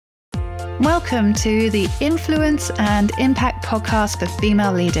Welcome to the Influence and Impact podcast for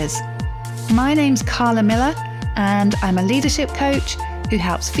female leaders. My name's Carla Miller, and I'm a leadership coach who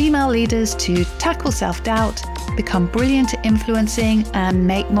helps female leaders to tackle self-doubt, become brilliant at influencing, and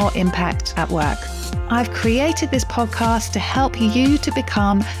make more impact at work. I've created this podcast to help you to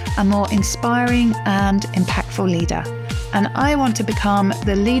become a more inspiring and impactful leader. And I want to become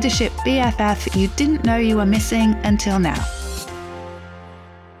the leadership BFF you didn't know you were missing until now.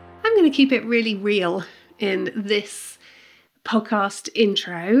 I'm going to keep it really real in this podcast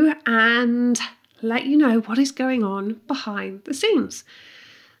intro and let you know what is going on behind the scenes.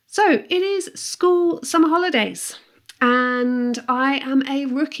 So it is school summer holidays, and I am a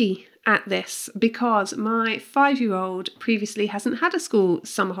rookie at this because my 5-year-old previously hasn't had a school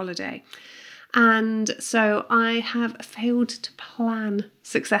summer holiday. And so I have failed to plan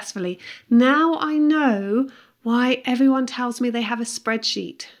successfully. Now I know why everyone tells me they have a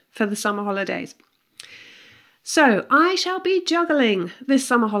spreadsheet for the summer holidays. So I shall be juggling this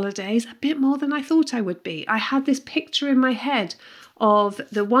summer holidays a bit more than I thought I would be. I had this picture in my head of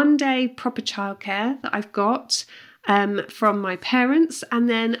the one-day proper childcare that I've got from my parents, and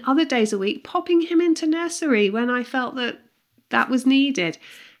then other days a week popping him into nursery when I felt that was needed.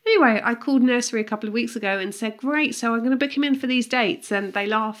 Anyway, I called nursery a couple of weeks ago and said, great, so I'm going to book him in for these dates. And they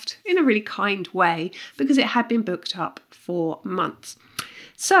laughed in a really kind way because it had been booked up for months.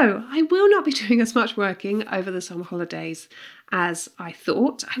 So I will not be doing as much working over the summer holidays as I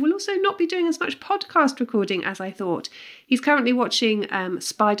thought. I will also not be doing as much podcast recording as I thought. He's currently watching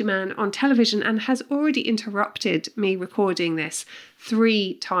Spider-Man on television and has already interrupted me recording this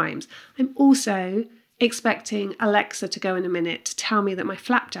 3 times. I'm also expecting Alexa to go in a minute to tell me that my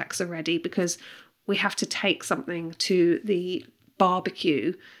flapjacks are ready because we have to take something to the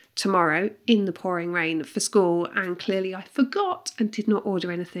barbecue tomorrow in the pouring rain for school, and clearly I forgot and did not order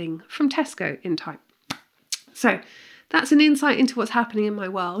anything from Tesco in time. So that's an insight into what's happening in my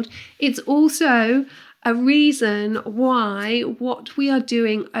world. It's also a reason why what we are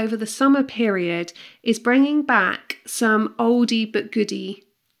doing over the summer period is bringing back some oldie but goodie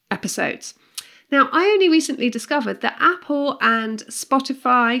episodes. Now, I only recently discovered that Apple and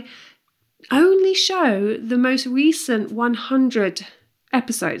Spotify only show the most recent 100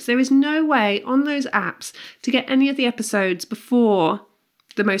 episodes. There is no way on those apps to get any of the episodes before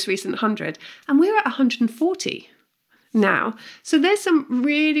the most recent 100. And we're at 140 now. So there's some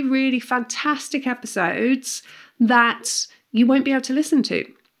really, really fantastic episodes that you won't be able to listen to.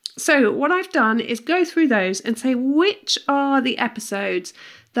 So what I've done is go through those and say which are the episodes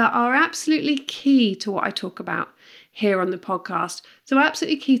that are absolutely key to what I talk about here on the podcast. So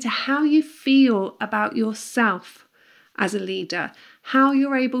absolutely key to how you feel about yourself as a leader, how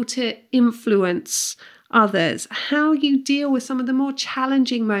you're able to influence others, how you deal with some of the more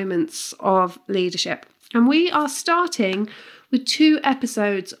challenging moments of leadership. And we are starting with 2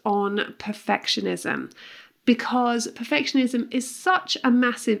 episodes on perfectionism, because perfectionism is such a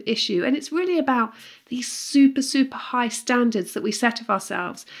massive issue, and it's really about these super, super high standards that we set of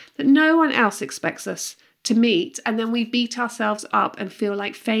ourselves that no one else expects us to meet, and then we beat ourselves up and feel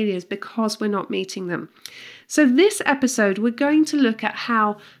like failures because we're not meeting them. So this episode, we're going to look at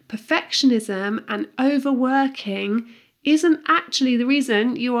how perfectionism and overworking isn't actually the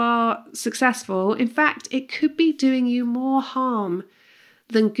reason you are successful. In fact, it could be doing you more harm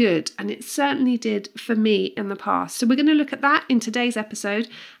than good, and it certainly did for me in the past. So we're going to look at that in today's episode,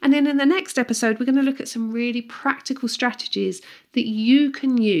 and then in the next episode we're going to look at some really practical strategies that you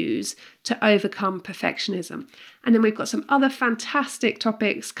can use to overcome perfectionism. And then we've got some other fantastic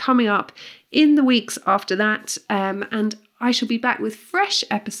topics coming up in the weeks after that, and I shall be back with fresh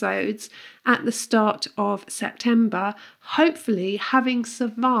episodes at the start of September, hopefully having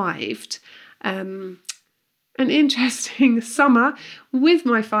survived an interesting summer with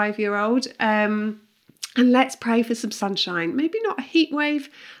my 5-year-old, and let's pray for some sunshine. Maybe not a heat wave,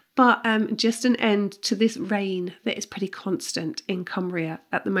 but just an end to this rain that is pretty constant in Cumbria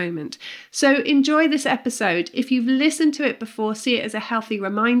at the moment. So enjoy this episode. If you've listened to it before, see it as a healthy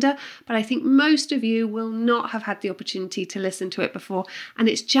reminder, but I think most of you will not have had the opportunity to listen to it before, and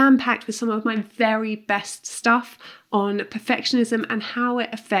it's jam-packed with some of my very best stuff on perfectionism and how it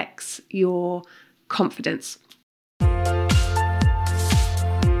affects your confidence.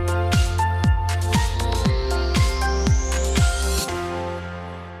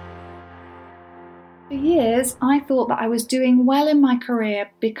 For years, I thought that I was doing well in my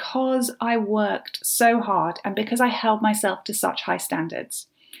career because I worked so hard and because I held myself to such high standards.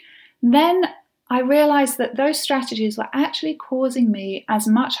 Then I realized that those strategies were actually causing me as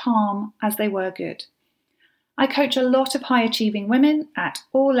much harm as they were good. I coach a lot of high-achieving women at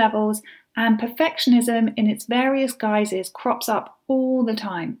all levels, and perfectionism in its various guises crops up all the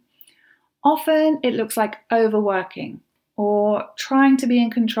time. Often it looks like overworking or trying to be in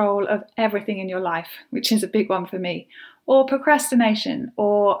control of everything in your life, which is a big one for me, or procrastination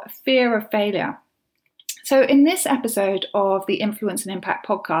or fear of failure. So in this episode of the Influence and Impact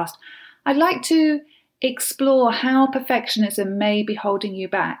podcast, I'd like to explore how perfectionism may be holding you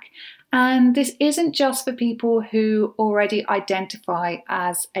back. And this isn't just for people who already identify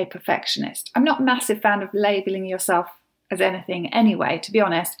as a perfectionist. I'm not a massive fan of labeling yourself as anything anyway, to be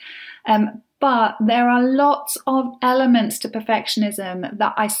honest. But there are lots of elements to perfectionism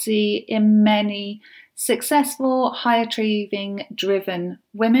that I see in many successful, high-achieving, driven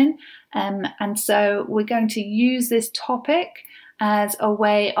women. And so we're going to use this topic as a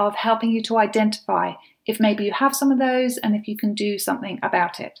way of helping you to identify if maybe you have some of those and if you can do something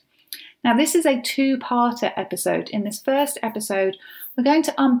about it. Now, this is a two-parter episode. In this first episode, we're going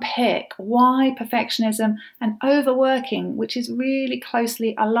to unpick why perfectionism and overworking, which is really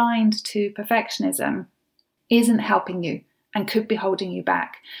closely aligned to perfectionism, isn't helping you and could be holding you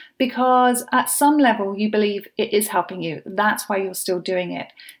back. Because at some level, you believe it is helping you. That's why you're still doing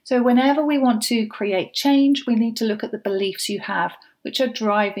it. So whenever we want to create change, we need to look at the beliefs you have, which are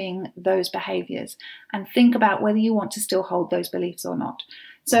driving those behaviors, and think about whether you want to still hold those beliefs or not.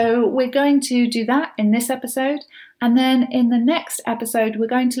 So we're going to do that in this episode. And then in the next episode, we're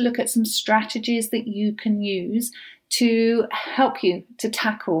going to look at some strategies that you can use to help you to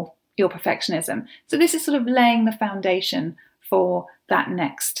tackle your perfectionism. So this is sort of laying the foundation for that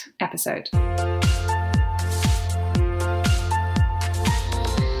next episode.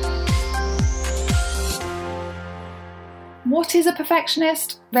 What is a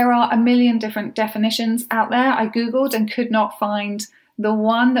perfectionist? There are a million different definitions out there. I Googled and could not find the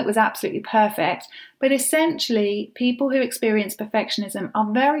one that was absolutely perfect. But essentially, people who experience perfectionism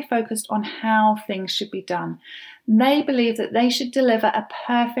are very focused on how things should be done. They believe that they should deliver a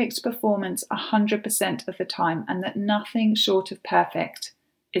perfect performance 100% of the time, and that nothing short of perfect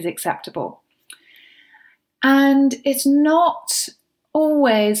is acceptable. And it's not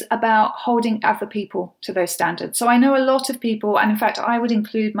always about holding other people to those standards. So I know a lot of people, and in fact I would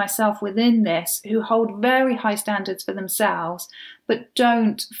include myself within this, who hold very high standards for themselves, but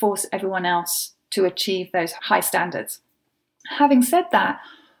don't force everyone else to achieve those high standards. Having said that,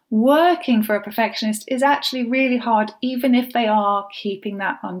 working for a perfectionist is actually really hard, even if they are keeping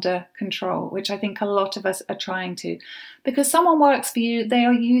that under control, which I think a lot of us are trying to. Because someone works for you, they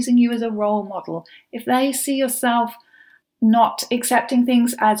are using you as a role model. If they see yourself not accepting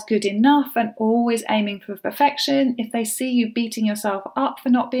things as good enough and always aiming for perfection, if they see you beating yourself up for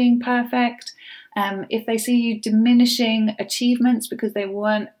not being perfect, if they see you diminishing achievements because they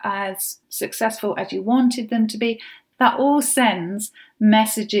weren't as successful as you wanted them to be, that all sends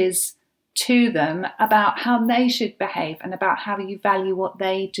messages to them about how they should behave and about how you value what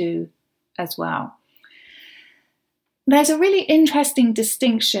they do as well. There's a really interesting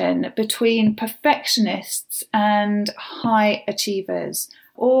distinction between perfectionists and high achievers,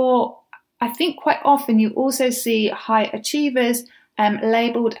 or I think quite often you also see high achievers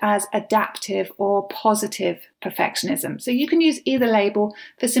labelled as adaptive or positive perfectionism. So you can use either label.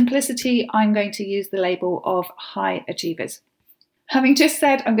 For simplicity, I'm going to use the label of high achievers. Having just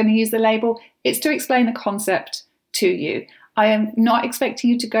said I'm going to use the label, it's to explain the concept to you. I am not expecting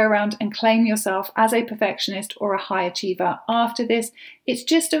you to go around and claim yourself as a perfectionist or a high achiever after this. It's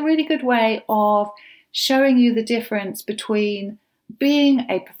just a really good way of showing you the difference between being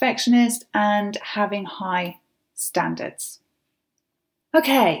a perfectionist and having high standards.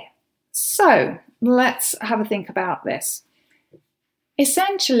 Okay, so let's have a think about this.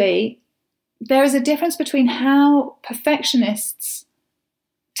 Essentially, there is a difference between how perfectionists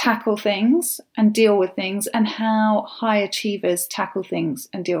tackle things and deal with things and how high achievers tackle things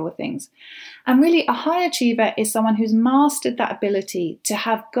and deal with things. And really, a high achiever is someone who's mastered that ability to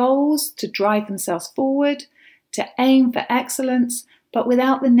have goals, to drive themselves forward, to aim for excellence, but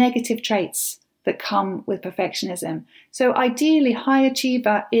without the negative traits that come with perfectionism. So ideally, high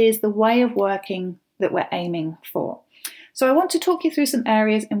achiever is the way of working that we're aiming for. So I want to talk you through some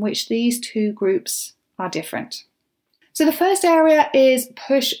areas in which these two groups are different. So the first area is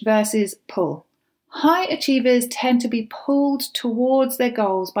push versus pull. High achievers tend to be pulled towards their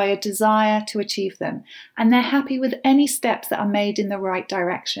goals by a desire to achieve them, and they're happy with any steps that are made in the right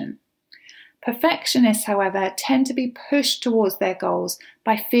direction. Perfectionists, however, tend to be pushed towards their goals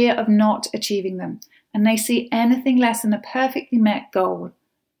by fear of not achieving them, and they see anything less than a perfectly met goal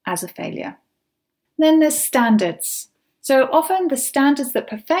as a failure. Then there's standards. So often the standards that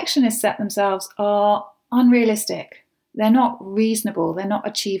perfectionists set themselves are unrealistic. They're not reasonable, they're not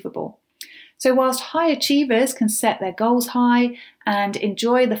achievable. So whilst high achievers can set their goals high and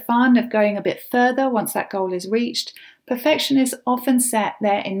enjoy the fun of going a bit further once that goal is reached, perfectionists often set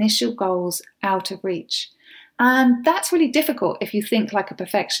their initial goals out of reach. And that's really difficult if you think like a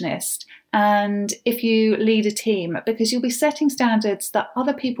perfectionist and if you lead a team, because you'll be setting standards that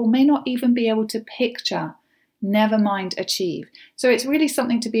other people may not even be able to picture, never mind achieve. So it's really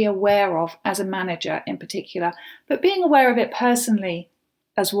something to be aware of as a manager in particular, but being aware of it personally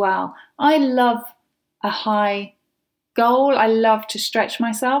as well. I love a high goal. I love to stretch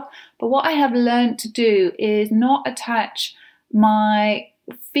myself, but what I have learned to do is not attach my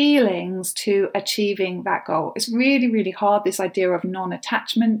feelings to achieving that goal. It's really, really hard, this idea of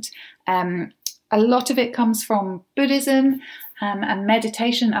non-attachment. A lot of it comes from Buddhism, and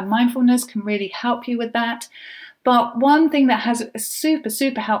meditation and mindfulness can really help you with that. But one thing that has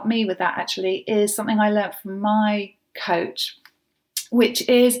super helped me with that actually is something I learned from my coach, which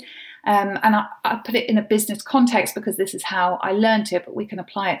is, and I put it in a business context because this is how I learned it, but we can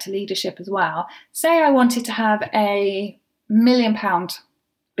apply it to leadership as well. Say I wanted to have a £1 million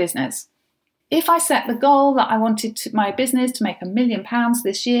business. If I set the goal that I wanted my business to make £1 million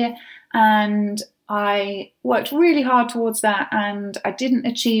this year, and I worked really hard towards that and I didn't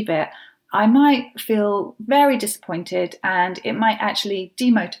achieve it, I might feel very disappointed and it might actually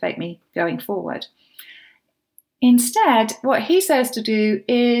demotivate me going forward. Instead, what he says to do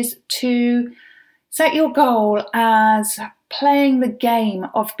is to set your goal as playing the game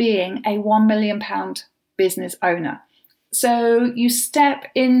of being a £1 million business owner. So you step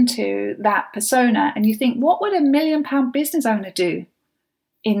into that persona and you think, what would a £1 million business owner do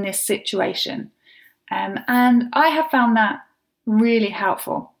in this situation? And I have found that really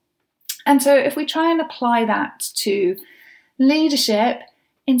helpful. And so if we try and apply that to leadership,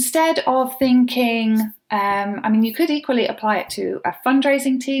 instead of thinking, you could equally apply it to a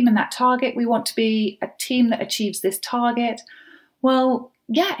fundraising team and that target. We want to be a team that achieves this target. Well,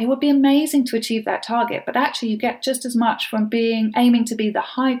 yeah, it would be amazing to achieve that target, but actually you get just as much from aiming to be the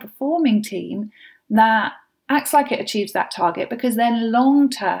high performing team that acts like it achieves that target, because then long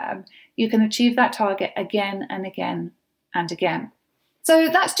term you can achieve that target again and again and again. So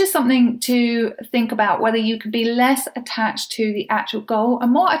that's just something to think about, whether you could be less attached to the actual goal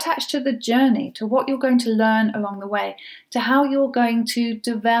and more attached to the journey, to what you're going to learn along the way, to how you're going to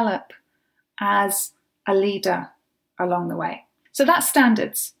develop as a leader along the way. So that's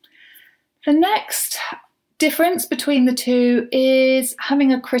standards. The next difference between the two is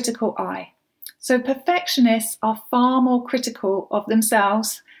having a critical eye. So perfectionists are far more critical of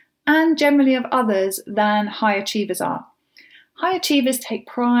themselves and generally of others than high achievers are. High achievers take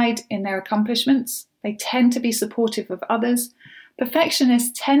pride in their accomplishments. They tend to be supportive of others.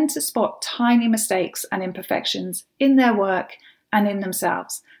 Perfectionists tend to spot tiny mistakes and imperfections in their work and in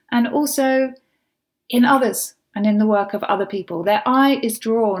themselves, and also in others and in the work of other people. Their eye is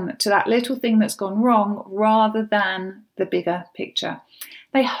drawn to that little thing that's gone wrong rather than the bigger picture.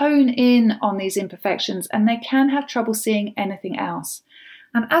 They hone in on these imperfections and they can have trouble seeing anything else.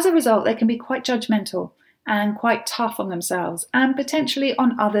 And as a result, they can be quite judgmental and quite tough on themselves and potentially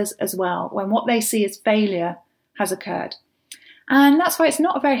on others as well when what they see as failure has occurred. And that's why it's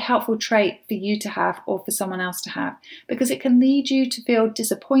not a very helpful trait for you to have or for someone else to have, because it can lead you to feel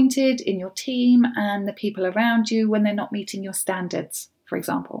disappointed in your team and the people around you when they're not meeting your standards, for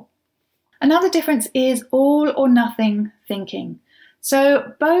example. Another difference is all or nothing thinking.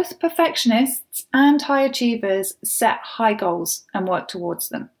 So both perfectionists and high achievers set high goals and work towards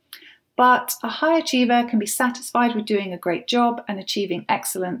them. But a high achiever can be satisfied with doing a great job and achieving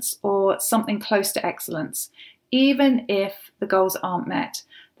excellence or something close to excellence, even if the goals aren't met.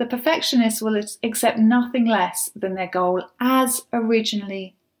 The perfectionist will accept nothing less than their goal as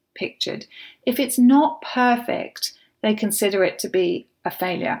originally pictured. If it's not perfect, they consider it to be a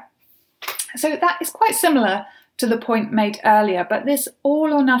failure. So that is quite similar to the point made earlier, but this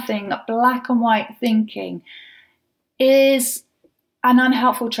all or nothing, black and white thinking is an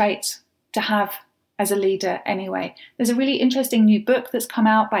unhelpful trait to have as a leader anyway. There's a really interesting new book that's come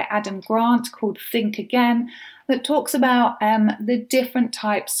out by Adam Grant called Think Again that talks about the different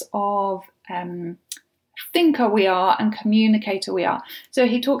types of thinker we are and communicator we are. So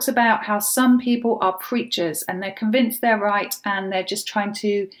he talks about how some people are preachers and they're convinced they're right and they're just trying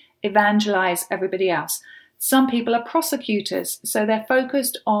to evangelize everybody else. Some people are prosecutors, so they're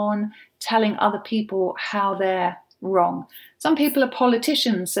focused on telling other people how they're wrong. Some people are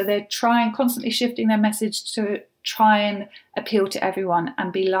politicians, so they're constantly shifting their message to try and appeal to everyone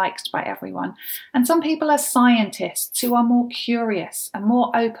and be liked by everyone. And some people are scientists who are more curious and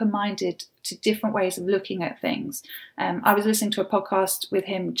more open-minded to different ways of looking at things. I was listening to a podcast with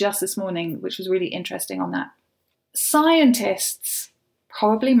him just this morning, which was really interesting on that. Scientists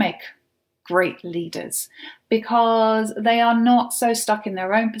probably make great leaders because they are not so stuck in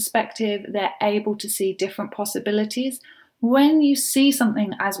their own perspective. They're able to see different possibilities. When you see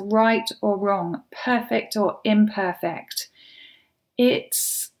something as right or wrong, perfect or imperfect,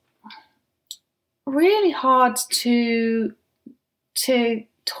 it's really hard to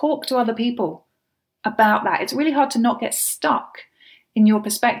talk to other people about that. It's really hard to not get stuck in your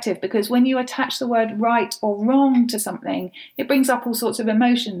perspective, because when you attach the word right or wrong to something, it brings up all sorts of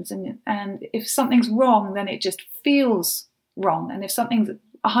emotions. And if something's wrong, then it just feels wrong. And if something's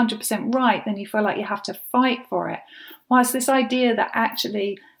 100% right, then you feel like you have to fight for it. Whilst this idea that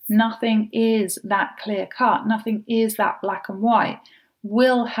actually nothing is that clear cut, nothing is that black and white,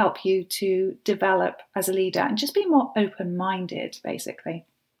 will help you to develop as a leader and just be more open-minded, basically.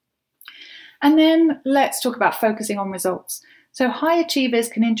 And then let's talk about focusing on results. So high achievers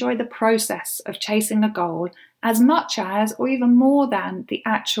can enjoy the process of chasing a goal as much as, or even more than, the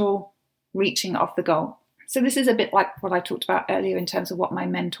actual reaching of the goal. So this is a bit like what I talked about earlier in terms of what my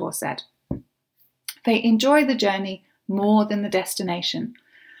mentor said. They enjoy the journey more than the destination,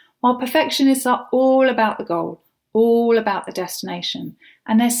 while perfectionists are all about the goal, all about the destination,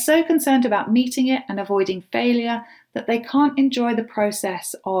 and they're so concerned about meeting it and avoiding failure that they can't enjoy the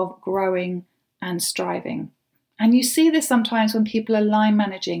process of growing and striving. And you see this sometimes when people are line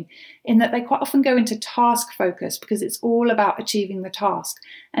managing, in that they quite often go into task focus because it's all about achieving the task.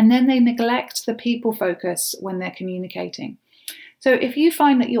 And then they neglect the people focus when they're communicating. So if you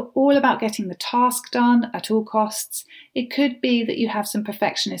find that you're all about getting the task done at all costs, it could be that you have some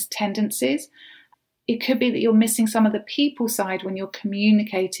perfectionist tendencies. It could be that you're missing some of the people side when you're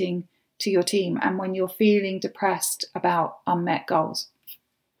communicating to your team and when you're feeling depressed about unmet goals.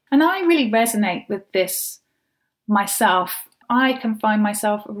 And I really resonate with this myself. I can find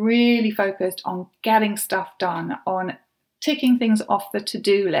myself really focused on getting stuff done, on ticking things off the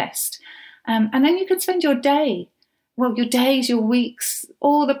to-do list. And then you can spend your day, your days, your weeks,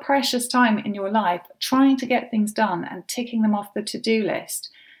 all the precious time in your life trying to get things done and ticking them off the to-do list.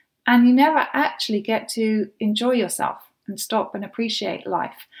 And you never actually get to enjoy yourself and stop and appreciate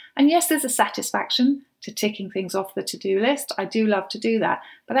life. And yes, there's a satisfaction to ticking things off the to-do list. I do love to do that.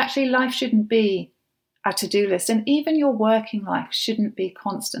 But actually life shouldn't be a to-do list, and even your working life shouldn't be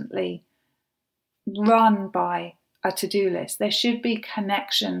constantly run by a to-do list. There should be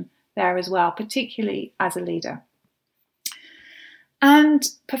connection there as well, particularly as a leader. And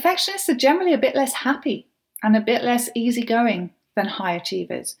perfectionists are generally a bit less happy and a bit less easygoing than high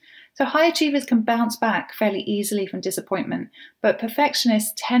achievers. So high achievers can bounce back fairly easily from disappointment, but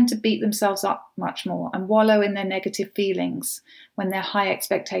perfectionists tend to beat themselves up much more and wallow in their negative feelings when their high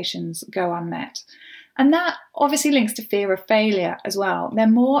expectations go unmet. And that obviously links to fear of failure as well. They're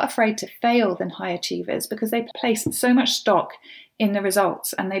more afraid to fail than high achievers because they place so much stock in the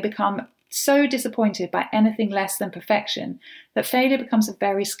results, and they become so disappointed by anything less than perfection that failure becomes a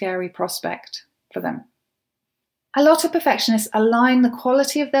very scary prospect for them. A lot of perfectionists align the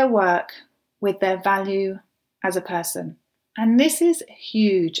quality of their work with their value as a person. And this is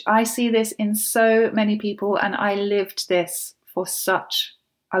huge. I see this in so many people, and I lived this for such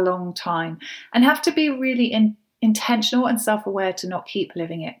a long time and have to be really intentional and self-aware to not keep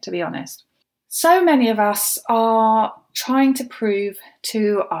living it, to be honest. So many of us are trying to prove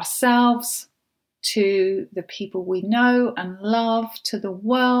to ourselves, to the people we know and love, to the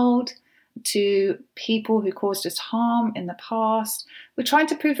world, to people who caused us harm in the past. We're trying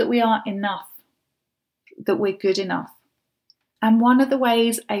to prove that we are enough, that we're good enough. And one of the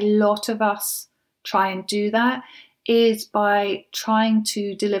ways a lot of us try and do that is by trying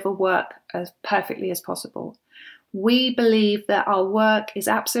to deliver work as perfectly as possible. We believe that our work is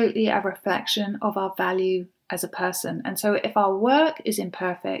absolutely a reflection of our value as a person. And so if our work is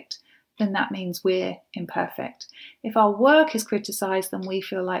imperfect, then that means we're imperfect. If our work is criticised, then we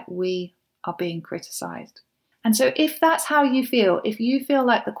feel like we are being criticised. And so if that's how you feel, if you feel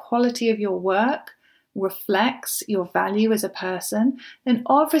like the quality of your work reflects your value as a person, then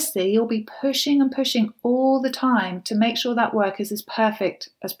obviously you'll be pushing and pushing all the time to make sure that work is as perfect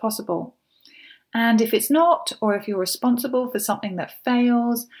as possible. And if it's not, or if you're responsible for something that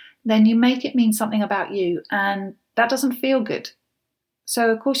fails, then you make it mean something about you, and that doesn't feel good. So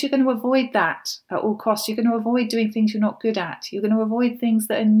of course you're going to avoid that at all costs. You're going to avoid doing things you're not good at. You're going to avoid things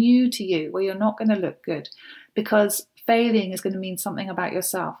that are new to you where you're not going to look good, because failing is going to mean something about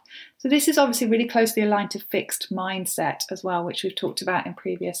yourself. So this is obviously really closely aligned to fixed mindset as well, which we've talked about in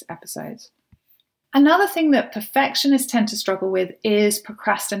previous episodes. Another thing that perfectionists tend to struggle with is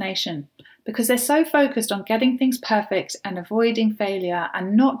procrastination, because they're so focused on getting things perfect and avoiding failure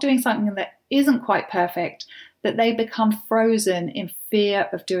and not doing something that isn't quite perfect that they become frozen in fear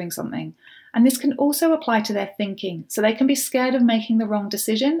of doing something. And this can also apply to their thinking. So they can be scared of making the wrong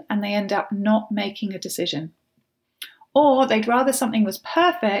decision and they end up not making a decision. Or they'd rather something was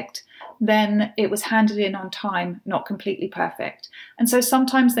perfect than it was handed in on time, not completely perfect. And so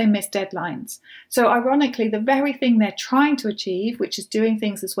sometimes they miss deadlines. So ironically, the very thing they're trying to achieve, which is doing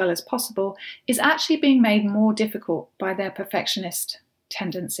things as well as possible, is actually being made more difficult by their perfectionist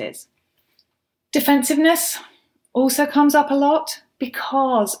tendencies. Defensiveness also comes up a lot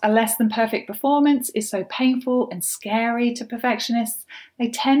because a less than perfect performance is so painful and scary to perfectionists. They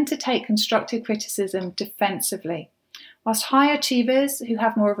tend to take constructive criticism defensively. Whilst high achievers who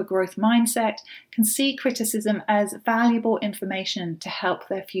have more of a growth mindset can see criticism as valuable information to help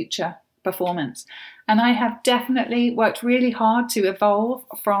their future performance. And I have definitely worked really hard to evolve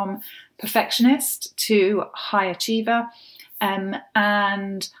from perfectionist to high achiever.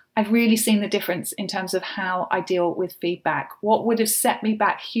 And I've really seen the difference in terms of how I deal with feedback. What would have set me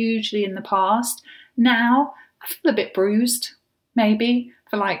back hugely in the past, now I feel a bit bruised, maybe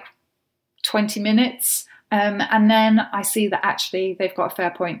for like 20 minutes. And then I see that actually they've got a fair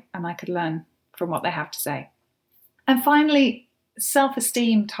point and I could learn from what they have to say. And finally,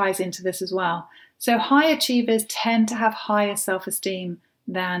 self-esteem ties into this as well. So high achievers tend to have higher self-esteem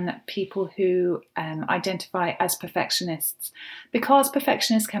than people who identify as perfectionists, because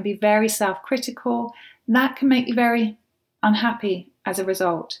perfectionists can be very self-critical. That can make you very unhappy as a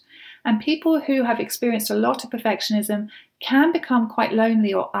result. And people who have experienced a lot of perfectionism can become quite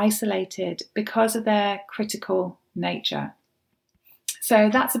lonely or isolated because of their critical nature. So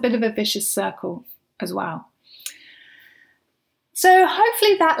that's a bit of a vicious circle as well. So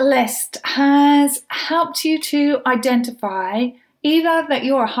hopefully that list has helped you to identify either that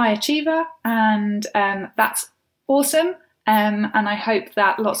you're a high achiever, and that's awesome, and I hope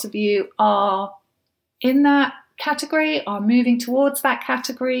that lots of you are in that category, are moving towards that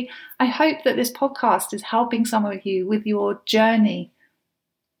category. I hope that this podcast is helping some of you with your journey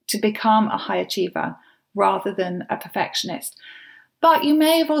to become a high achiever rather than a perfectionist. But you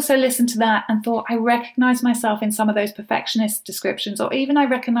may have also listened to that and thought, I recognize myself in some of those perfectionist descriptions, or even I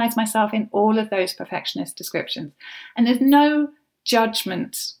recognize myself in all of those perfectionist descriptions. And there's no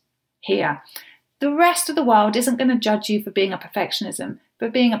judgment here. The rest of the world isn't going to judge you for being a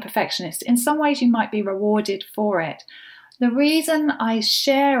perfectionist. In some ways, you might be rewarded for it. The reason I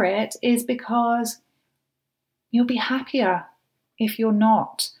share it is because you'll be happier if you're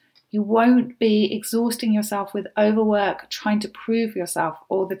not. You won't be exhausting yourself with overwork, trying to prove yourself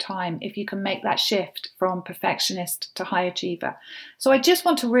all the time if you can make that shift from perfectionist to high achiever. So I just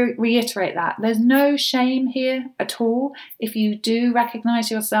want to reiterate that. There's no shame here at all if you do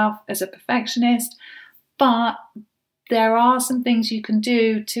recognize yourself as a perfectionist, but there are some things you can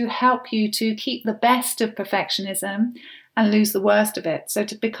do to help you to keep the best of perfectionism and lose the worst of it. So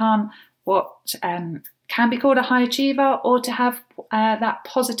to become what can be called a high achiever, or to have that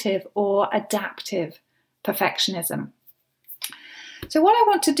positive or adaptive perfectionism. So what I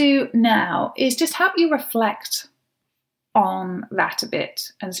want to do now is just help you reflect on that a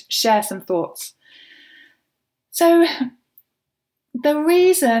bit and share some thoughts. So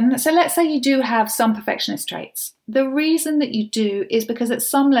let's say you do have some perfectionist traits. The reason that you do is because at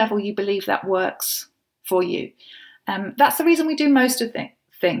some level you believe that works for you. That's the reason we do most of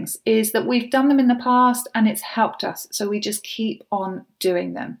things, is that we've done them in the past and it's helped us, so we just keep on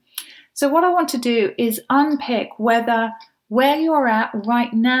doing them. So what I want to do is unpick whether where you're at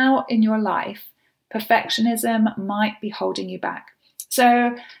right now in your life, perfectionism might be holding you back.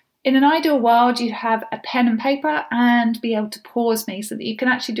 So in an ideal world, you'd have a pen and paper and be able to pause me so that you can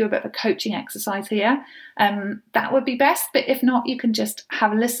actually do a bit of a coaching exercise here. That would be best, but if not, you can just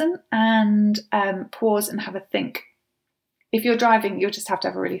have a listen and pause and have a think. If you're driving, you'll just have to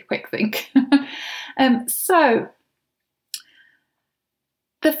have a really quick think. So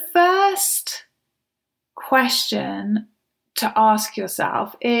the first question to ask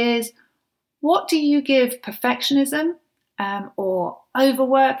yourself is, what do you give perfectionism or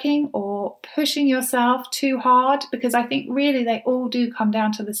overworking or pushing yourself too hard? Because I think really they all do come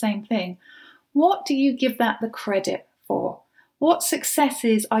down to the same thing. What do you give that the credit for? What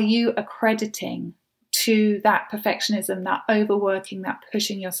successes are you accrediting to that perfectionism, that overworking, that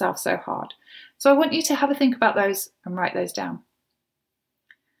pushing yourself so hard? So I want you to have a think about those and write those down.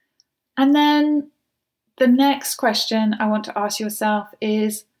 And then the next question I want to ask yourself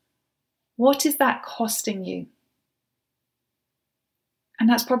is, what is that costing you? And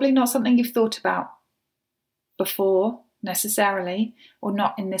that's probably not something you've thought about before necessarily, or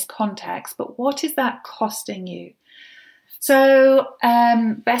not in this context, but what is that costing you? So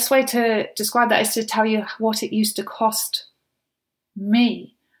best way to describe that is to tell you what it used to cost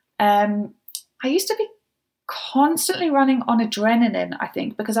me. I used to be constantly running on adrenaline, I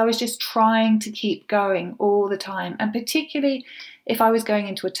think, because I was just trying to keep going all the time. And particularly if I was going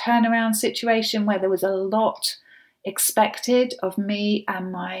into a turnaround situation where there was a lot expected of me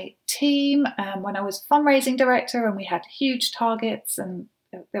and my team, when I was fundraising director and we had huge targets and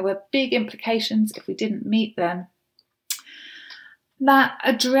there were big implications if we didn't meet them. That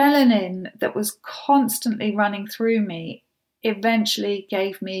adrenaline that was constantly running through me eventually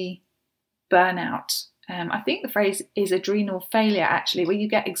gave me burnout. I think the phrase is adrenal failure, actually, where you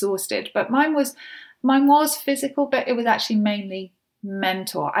get exhausted. But mine was physical, but it was actually mainly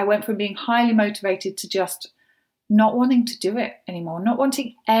mental. I went from being highly motivated to just not wanting to do it anymore, not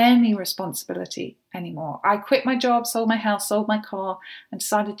wanting any responsibility anymore. I quit my job, sold my house, sold my car, and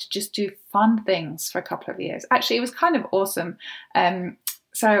decided to just do fun things for a couple of years. Actually, it was kind of awesome.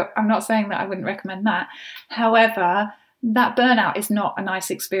 So I'm not saying that I wouldn't recommend that. However, that burnout is not a nice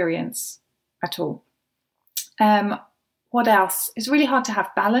experience at all. What else? It's really hard to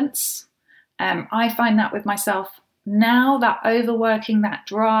have balance. I find that with myself now, that overworking, that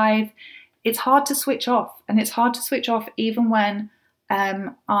drive, it's hard to switch off. And it's hard to switch off even when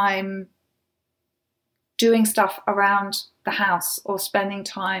I'm doing stuff around the house or spending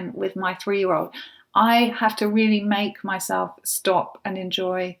time with my 3-year-old. I have to really make myself stop and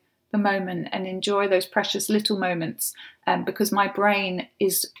enjoy the moment and enjoy those precious little moments, because my brain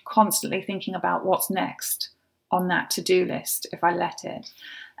is constantly thinking about what's next on that to-do list if I let it.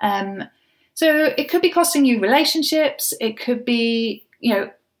 So it could be costing you relationships. It could be,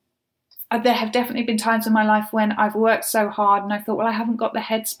 there have definitely been times in my life when I've worked so hard and I thought, well, I haven't got the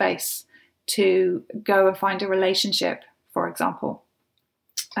headspace to go and find a relationship, for example.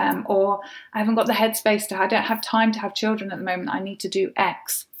 Or I haven't got the headspace I don't have time to have children at the moment. I need to do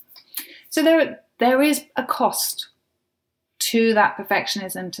X. So there is a cost to that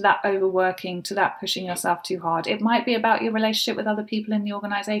perfectionism, to that overworking, to that pushing yourself too hard. It might be about your relationship with other people in the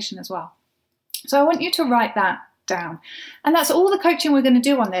organisation as well. So I want you to write that down. And that's all the coaching we're going to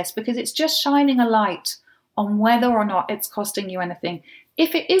do on this, because it's just shining a light on whether or not it's costing you anything.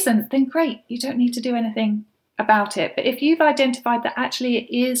 If it isn't, then great, you don't need to do anything about it. But if you've identified that actually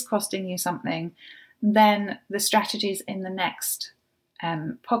it is costing you something, then the strategies in the next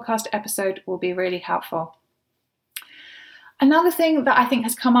podcast episode will be really helpful. Another thing that I think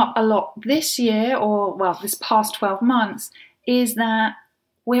has come up a lot this year, or this past 12 months, is that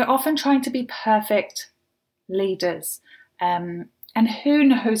we're often trying to be perfect leaders. And who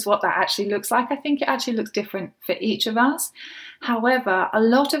knows what that actually looks like? I think it actually looks different for each of us. However, a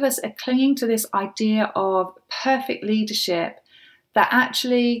lot of us are clinging to this idea of perfect leadership that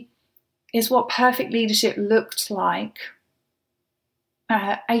actually is what perfect leadership looked like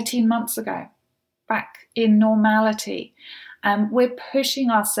 18 months ago, back in normality. We're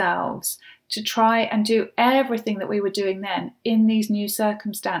pushing ourselves to try and do everything that we were doing then in these new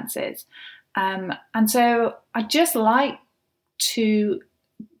circumstances. And so I'd just like to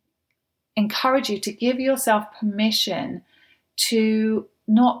encourage you to give yourself permission to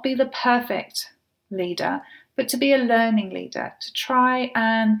not be the perfect leader, but to be a learning leader, to try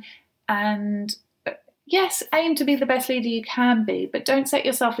and yes, aim to be the best leader you can be, but don't set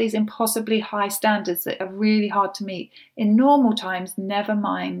yourself these impossibly high standards that are really hard to meet in normal times, never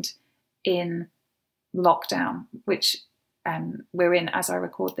mind in lockdown, which we're in as I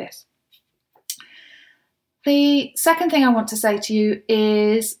record this. The second thing I want to say to you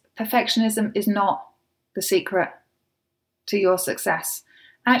is perfectionism is not the secret to your success.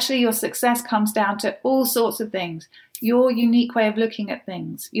 Actually, your success comes down to all sorts of things. Your unique way of looking at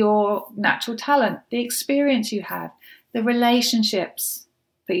things, your natural talent, the experience you have, the relationships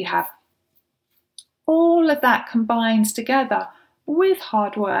that you have. All of that combines together with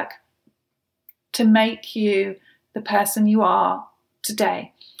hard work to make you the person you are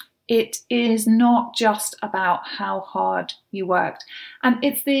today. It is not just about how hard you worked. And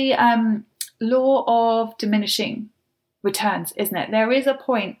it's the law of diminishing returns, isn't it? There is a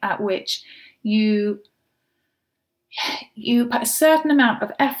point at which you put a certain amount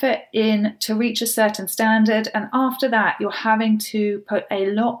of effort in to reach a certain standard, and after that you're having to put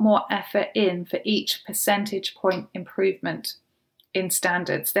a lot more effort in for each percentage point improvement in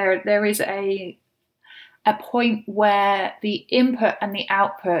standards. There is a point where the input and the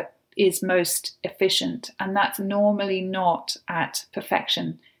output is most efficient. And that's normally not at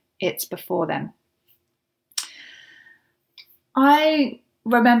perfection, it's before then. I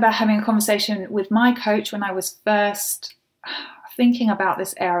remember having a conversation with my coach when I was first thinking about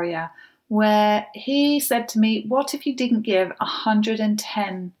this area, where he said to me, what if you didn't give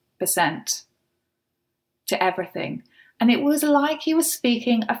 110% to everything? And it was like he was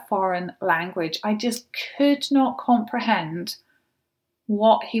speaking a foreign language. I just could not comprehend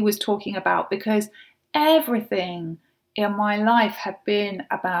what he was talking about, because everything in my life had been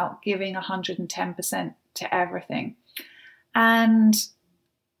about giving 110% to everything. And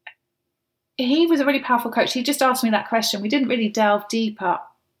he was a really powerful coach. He just asked me that question. We didn't really delve deeper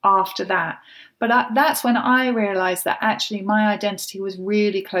after that. But that's when I realized that actually my identity was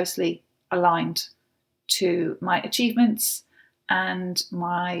really closely aligned to my achievements and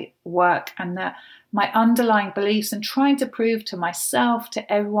my work, and that my underlying beliefs and trying to prove to myself,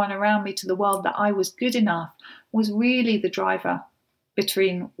 to everyone around me, to the world that I was good enough was really the driver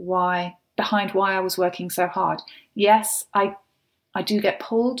behind why I was working so hard. Yes, I do get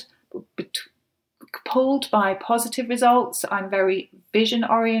pulled by positive results. I'm very vision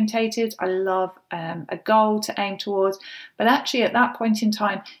orientated. I love a goal to aim towards. But actually at that point in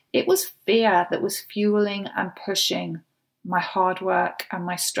time, it was fear that was fueling and pushing my hard work and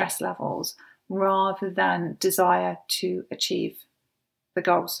my stress levels, rather than desire to achieve the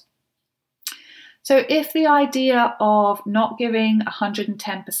goals. So if the idea of not giving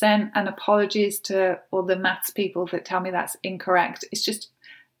 110%, and apologies to all the maths people that tell me that's incorrect, it's just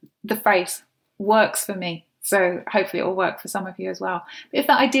the phrase works for me. So hopefully it will work for some of you as well. But if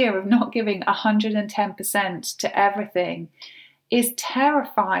the idea of not giving 110% to everything is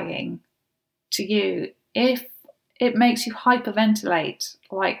terrifying to you, if it makes you hyperventilate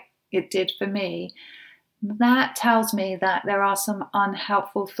like it did for me, that tells me that there are some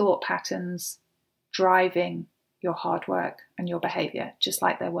unhelpful thought patterns driving your hard work and your behavior, just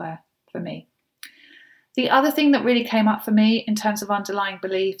like there were for me. The other thing that really came up for me in terms of underlying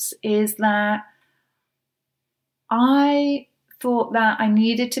beliefs is that I thought that I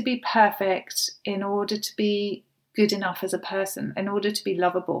needed to be perfect in order to be good enough as a person, in order to be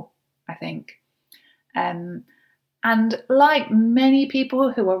lovable, I think. And like many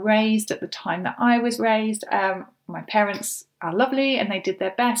people who were raised at the time that I was raised, my parents are lovely and they did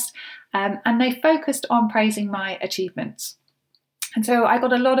their best, and they focused on praising my achievements. And so I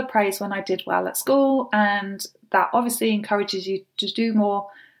got a lot of praise when I did well at school, and that obviously encourages you to do well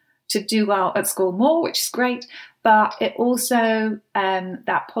at school more, which is great. But it also,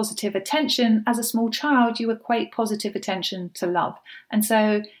 that positive attention, as a small child, you equate positive attention to love. And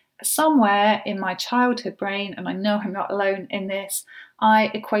so somewhere in my childhood brain, and I know I'm not alone in this, I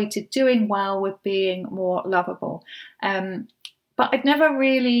equated doing well with being more lovable. But I'd never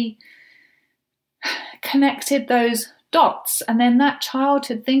really connected those dots. And then that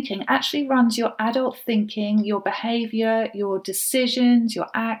childhood thinking actually runs your adult thinking, your behavior, your decisions, your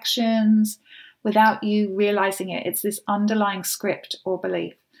actions, without you realizing it. It's this underlying script or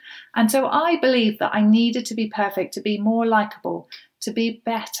belief. And so I believed that I needed to be perfect, to be more likable, to be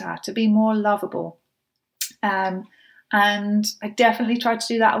better, to be more lovable. And I definitely tried to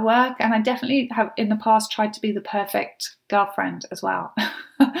do that at work. And I definitely have in the past tried to be the perfect girlfriend as well.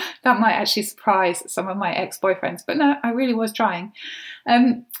 That might actually surprise some of my ex-boyfriends, but no, I really was trying.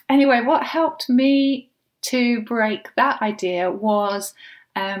 Anyway, what helped me to break that idea was,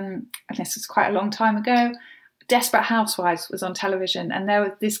 and this was quite a long time ago, Desperate Housewives was on television, and there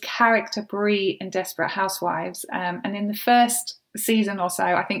was this character Bree in Desperate Housewives, and in the first season or so,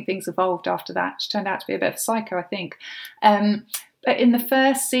 I think things evolved after that. She turned out to be a bit of a psycho, I think. But in the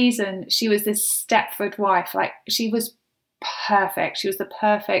first season, she was this Stepford wife. Like, she was perfect. She was the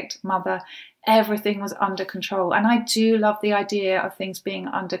perfect mother. Everything was under control. And I do love the idea of things being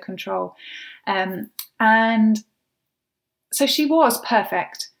under control. And so she was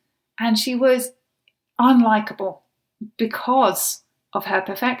perfect, and she was unlikable because of her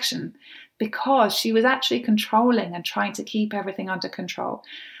perfection, because she was actually controlling and trying to keep everything under control.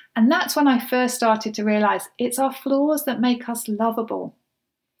 And that's when I first started to realize it's our flaws that make us lovable.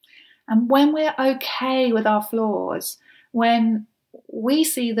 And when we're okay with our flaws, when we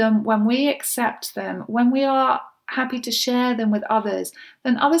see them, when we accept them, when we are happy to share them with others,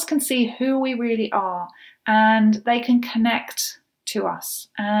 then others can see who we really are, and they can connect to us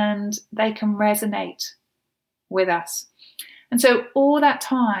and they can resonate with us. And so all that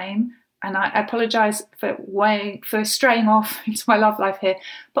time, and I apologize for straying off into my love life here,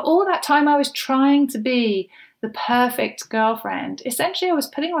 but all that time I was trying to be the perfect girlfriend. Essentially, I was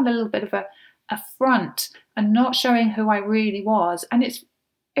putting on a little bit of a front and not showing who I really was. And it's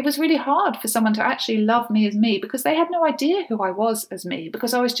it was really hard for someone to actually love me as me, because they had no idea who I was as me,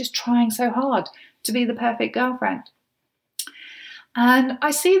 because I was just trying so hard to be the perfect girlfriend. And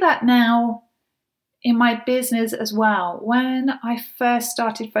I see that now in my business as well. When I first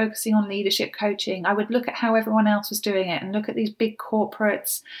started focusing on leadership coaching, I would look at how everyone else was doing it and look at these big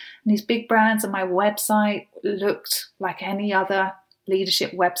corporates and these big brands, and my website looked like any other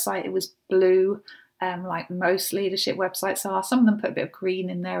leadership website. It was blue, like most leadership websites are. Some of them put a bit of green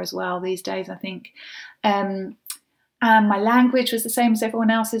in there as well these days, I think. And my language was the same as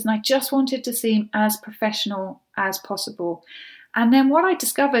everyone else's, and I just wanted to seem as professional as possible. And then what I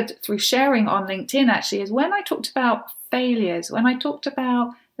discovered through sharing on LinkedIn actually is when I talked about failures, when I talked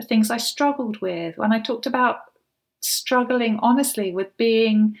about the things I struggled with, when I talked about struggling honestly with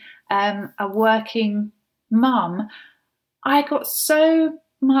being a working mum, I got so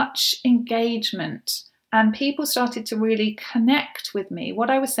much engagement and people started to really connect with me. What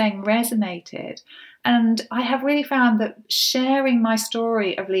I was saying resonated. And I have really found that sharing my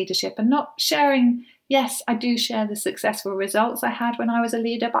story of leadership, and not sharing, yes, I do share the successful results I had when I was a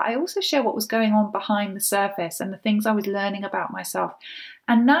leader, but I also share what was going on behind the surface and the things I was learning about myself.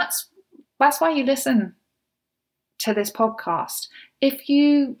 And that's why you listen to this podcast. If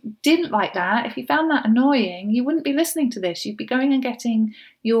you didn't like that, if you found that annoying, you wouldn't be listening to this. You'd be going and getting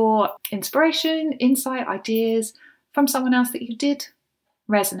your inspiration, insight, ideas from someone else that you did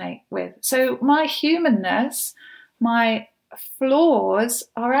resonate with. So my humanness, my flaws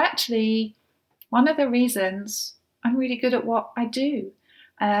are actually one of the reasons I'm really good at what I do.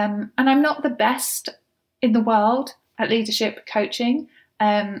 And I'm not the best in the world at leadership coaching.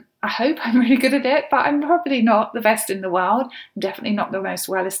 I hope I'm really good at it, but I'm probably not the best in the world. I'm definitely not the most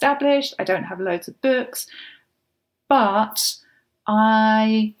well established. I don't have loads of books, but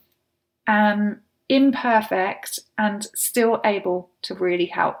I am imperfect and still able to really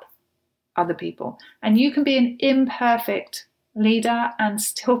help other people. And you can be an imperfect leader and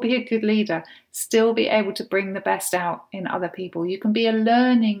still be a good leader, still be able to bring the best out in other people. You can be a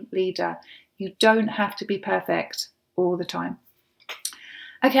learning leader. You don't have to be perfect all the time.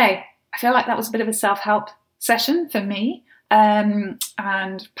 Okay, I feel like that was a bit of a self-help session for me, and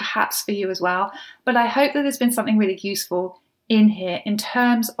perhaps for you as well. But I hope that there's been something really useful in here in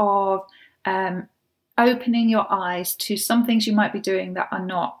terms of opening your eyes to some things you might be doing that are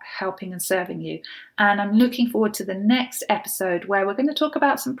not helping and serving you. And I'm looking forward to the next episode where we're going to talk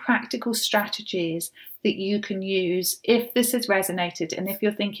about some practical strategies that you can use if this has resonated and if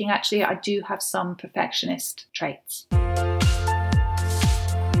you're thinking, actually, I do have some perfectionist traits.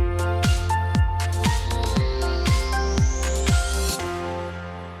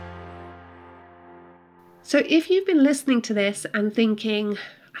 So if you've been listening to this and thinking,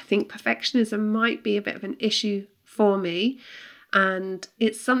 I think perfectionism might be a bit of an issue for me, and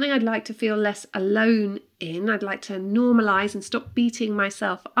it's something I'd like to feel less alone in, I'd like to normalize and stop beating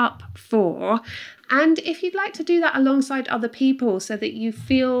myself up for. And if you'd like to do that alongside other people so that you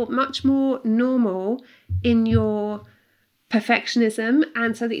feel much more normal in your perfectionism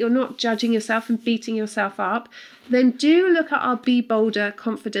and so that you're not judging yourself and beating yourself up, then do look at our Be Bolder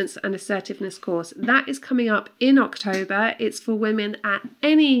Confidence and Assertiveness course. That is coming up in October. It's for women at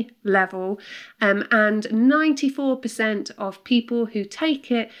any level, and 94% of people who take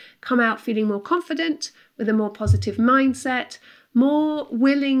it come out feeling more confident, with a more positive mindset, more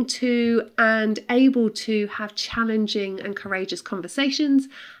willing to and able to have challenging and courageous conversations,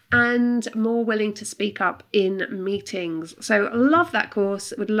 and more willing to speak up in meetings. So love that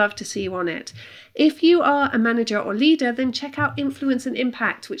course, would love to see you on it. If you are a manager or leader, then check out Influence and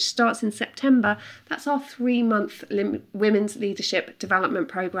Impact, which starts in September. That's our 3-month women's leadership development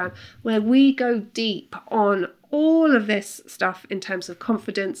program, where we go deep on all of this stuff in terms of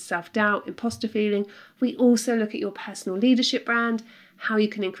confidence, self-doubt, imposter feeling. We also look at your personal leadership brand, how you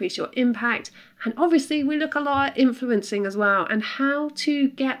can increase your impact, and obviously we look a lot at influencing as well, and how to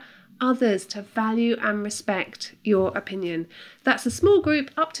get others to value and respect your opinion. That's a small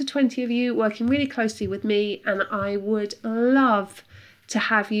group, up to 20 of you, working really closely with me, and I would love to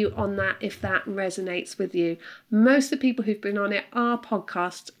have you on that if that resonates with you. Most of the people who've been on it are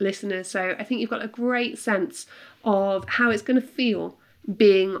podcast listeners, so I think you've got a great sense of how it's going to feel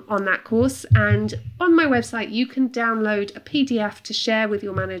being on that course. And on my website you can download a PDF to share with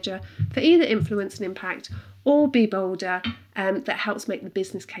your manager for either Influence and Impact or Be Bolder, that helps make the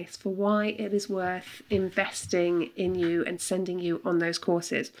business case for why it is worth investing in you and sending you on those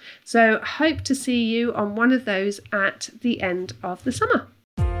courses. So hope to see you on one of those at the end of the summer.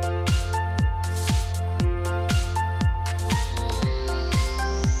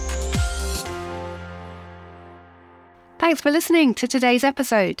 Thanks for listening to today's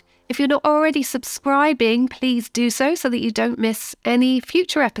episode. If you're not already subscribing, please do so that you don't miss any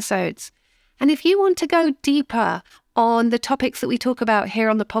future episodes. And if you want to go deeper on the topics that we talk about here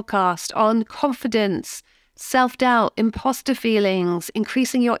on the podcast, on confidence, self-doubt, imposter feelings,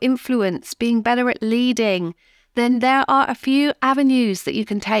 increasing your influence, being better at leading, then there are a few avenues that you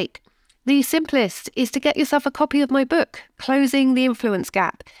can take. The simplest is to get yourself a copy of my book, Closing the Influence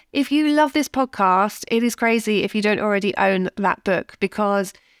Gap. If you love this podcast, it is crazy if you don't already own that book,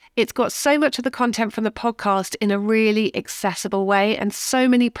 because it's got so much of the content from the podcast in a really accessible way and so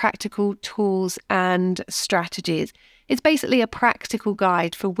many practical tools and strategies. It's basically a practical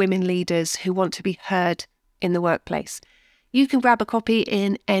guide for women leaders who want to be heard in the workplace. You can grab a copy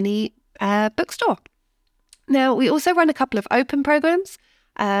in any bookstore. Now, we also run a couple of open programs.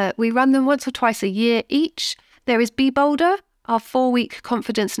 We run them once or twice a year each. There is Be Bolder, our 4-week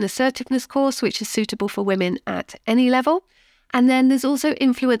confidence and assertiveness course, which is suitable for women at any level. And then there's also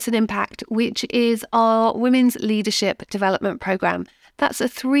Influence and Impact, which is our women's leadership development program. That's a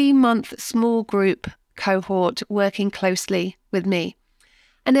 3-month small group cohort working closely with me.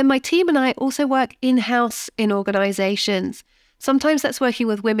 And then my team and I also work in-house in organizations. Sometimes that's working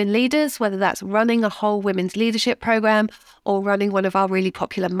with women leaders, whether that's running a whole women's leadership program or running one of our really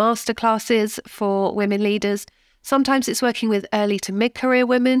popular masterclasses for women leaders. Sometimes it's working with early to mid-career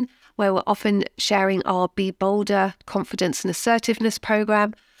women, where we're often sharing our Be Bolder confidence and assertiveness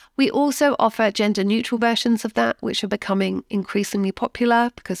program. We also offer gender-neutral versions of that, which are becoming increasingly popular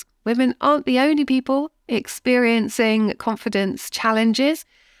because women aren't the only people experiencing confidence challenges.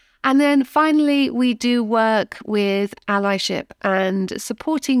 And then finally, we do work with allyship and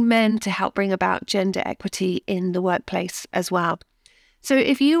supporting men to help bring about gender equity in the workplace as well. So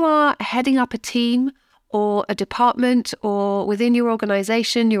if you are heading up a team or a department, or within your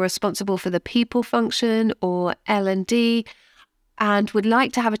organization, you're responsible for the people function or L&D, and would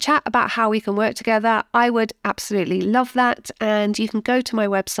like to have a chat about how we can work together, I would absolutely love that. And you can go to my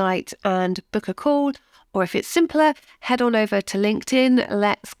website and book a call. Or if it's simpler, head on over to LinkedIn,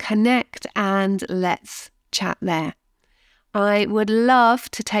 let's connect and let's chat there. I would love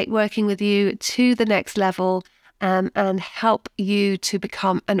to take working with you to the next level and help you to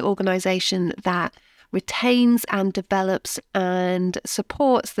become an organisation that retains and develops and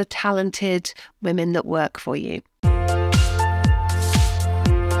supports the talented women that work for you.